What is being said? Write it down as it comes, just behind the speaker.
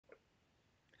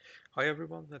Hi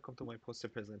everyone, welcome to my poster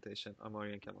presentation. I'm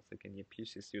Aryan Kamal, second year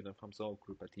PhD student from Zoll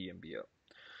Group at EMBL.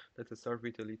 Let us start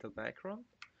with a little background.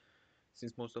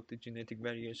 Since most of the genetic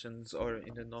variations are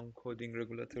in the non-coding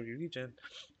regulatory region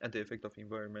and the effect of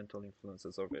environmental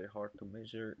influences are very hard to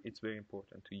measure, it's very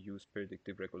important to use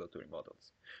predictive regulatory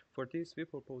models. For this, we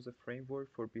propose a framework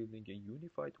for building a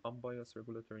unified, unbiased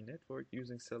regulatory network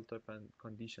using cell type and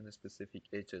condition-specific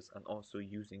edges and also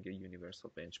using a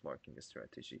universal benchmarking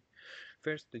strategy.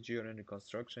 First, the GRN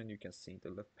reconstruction. You can see in the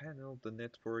left panel, the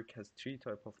network has three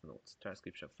types of nodes: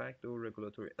 transcription factor,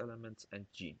 regulatory elements, and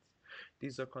genes.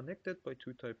 These are connected by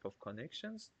two types of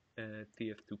connections,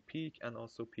 TF to peak and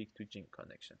also peak to gene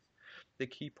connections. The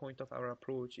key point of our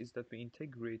approach is that we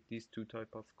integrate these two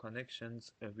types of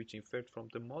connections, which infer from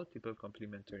the multiple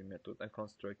complementary method and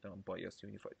construct an unbiased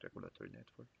unified regulatory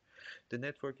network. The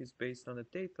network is based on the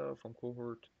data from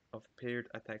cohort of paired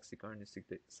ataxic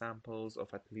RNAseq samples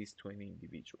of at least 20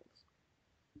 individuals.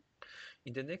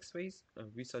 In the next phase,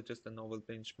 we suggest a novel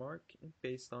benchmark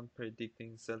based on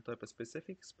predicting cell type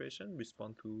specific expression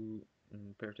respond to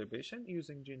perturbation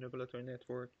using gene regulatory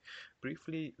network.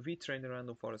 Briefly, we train a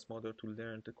random forest model to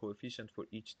learn the coefficient for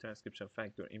each transcription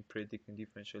factor in predicting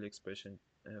differential expression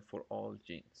for all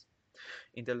genes.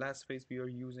 In the last phase, we are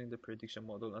using the prediction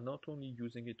model and not only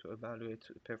using it to evaluate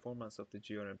performance of the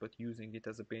GRN, but using it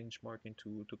as a benchmarking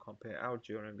tool to compare our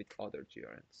GRN with other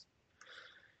GRNs.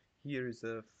 Here is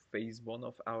a phase 1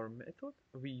 of our method.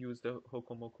 We use the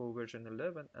RECOMB version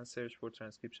 11 and search for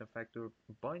transcription factor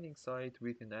binding site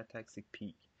within ataxic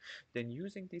peak. Then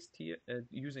using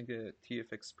a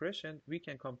TF expression, we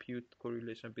can compute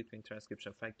correlation between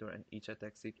transcription factor and each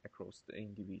ataxic across the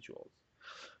individuals.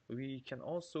 We can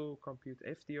also compute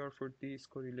FDR for this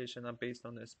correlation, and based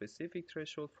on a specific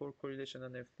threshold for correlation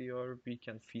and FDR, we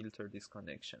can filter these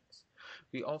connections.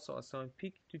 We also assign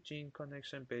peak to gene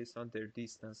connection based on their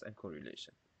distance and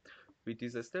correlation. With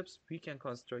these steps, we can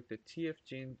construct a TF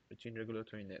gene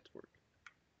regulatory network.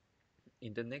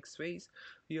 In the next phase,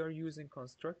 we are using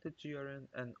constructed GRN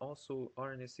and also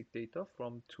RNAseq data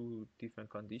from two different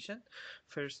conditions.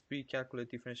 First, we calculate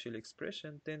differential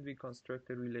expression, then we construct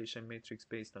a relation matrix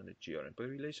based on the GRN. By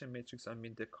relation matrix, I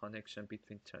mean the connection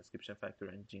between transcription factor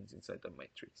and genes inside the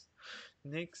matrix.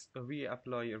 Next, we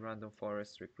apply a random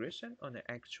forest regression on an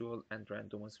actual and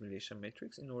randomized relation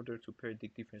matrix in order to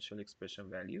predict differential expression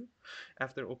value.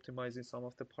 After optimizing some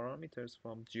of the parameters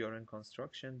from GRN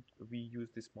construction, we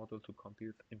use this model to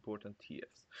compute important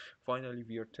TFs. Finally,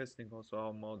 we are testing also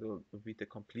our model with a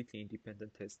completely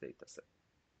independent test dataset.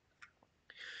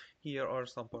 Here are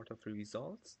some part of the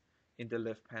results. In the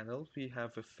left panel, we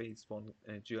have a phase 1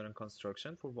 GRN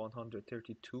construction for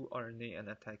 132 RNA and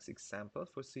ataxic samples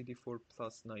for CD4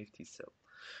 plus naive T cell.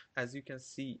 As you can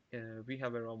see, we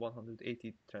have around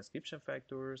 180 transcription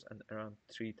factors and around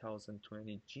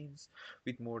 3020 genes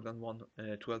with more than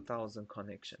 12,000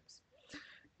 connections.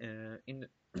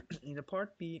 In the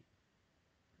part B,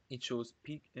 it shows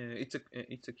peak. It's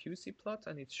a QC plot,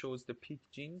 and it shows the peak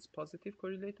genes positive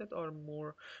correlated or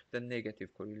more than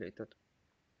negative correlated.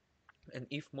 And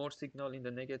if more signal in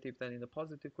the negative than in the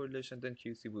positive correlation, then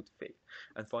QC would fail.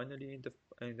 And finally,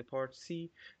 in the part C,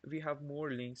 we have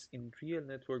more links in real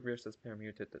network versus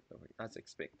permuted network as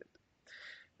expected.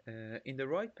 In the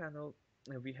right panel,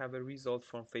 we have a result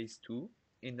from phase 2.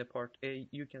 In the part A,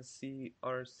 you can see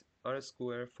R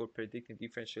square for predicting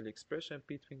differential expression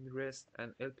between REST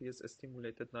and LPS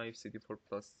stimulated naive CD4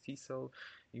 plus T cell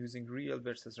using real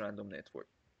versus random network.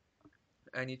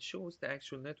 And it shows the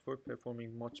actual network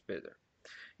performing much better.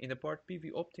 In the part B,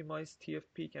 we optimize TF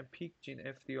peak and peak gene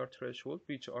FDR threshold,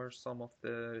 which are some of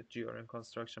the GRN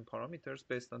construction parameters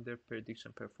based on their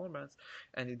prediction performance.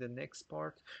 And in the next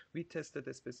part, we tested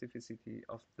the specificity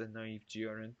of the naive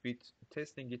GRN with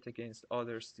testing it against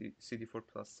other CD4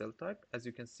 plus cell type. As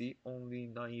you can see, only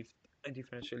naive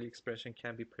differential expression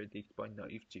can be predicted by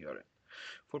naive GRN.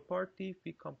 For part D,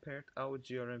 we compared our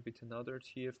GRN with another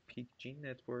TF peak gene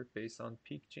network based on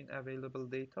peak gene available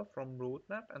data from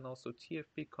roadmap and also TF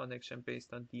peak connection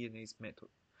based on DNA's method.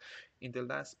 In the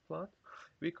last plot,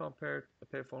 we compared the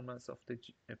performance of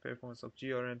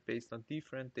GRN based on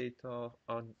different data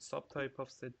on subtype of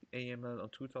the AML, on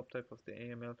two subtype of the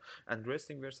AML, and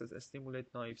resting versus stimulate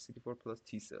naive CD4 plus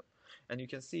T cell. And you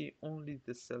can see only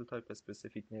the cell type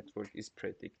specific network is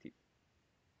predictive.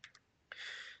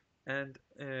 And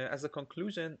as a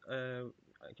conclusion,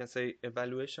 I can say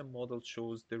evaluation model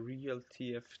shows the real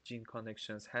TF gene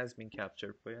connections has been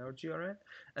captured by our GRN,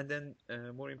 and then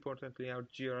more importantly, our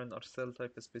GRN are cell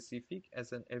type specific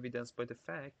as an evidence by the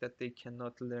fact that they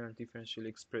cannot learn differential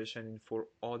expression for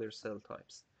other cell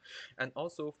types. And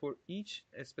also for each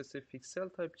specific cell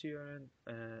type GRN,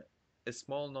 a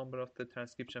small number of the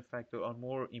transcription factors are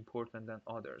more important than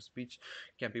others, which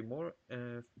can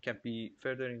be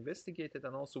further investigated,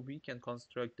 and also we can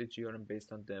construct the GRM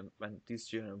based on them, and this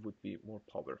GRM would be more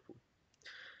powerful.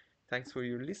 Thanks for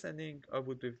your listening. I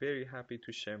would be very happy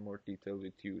to share more detail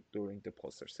with you during the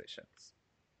poster sessions.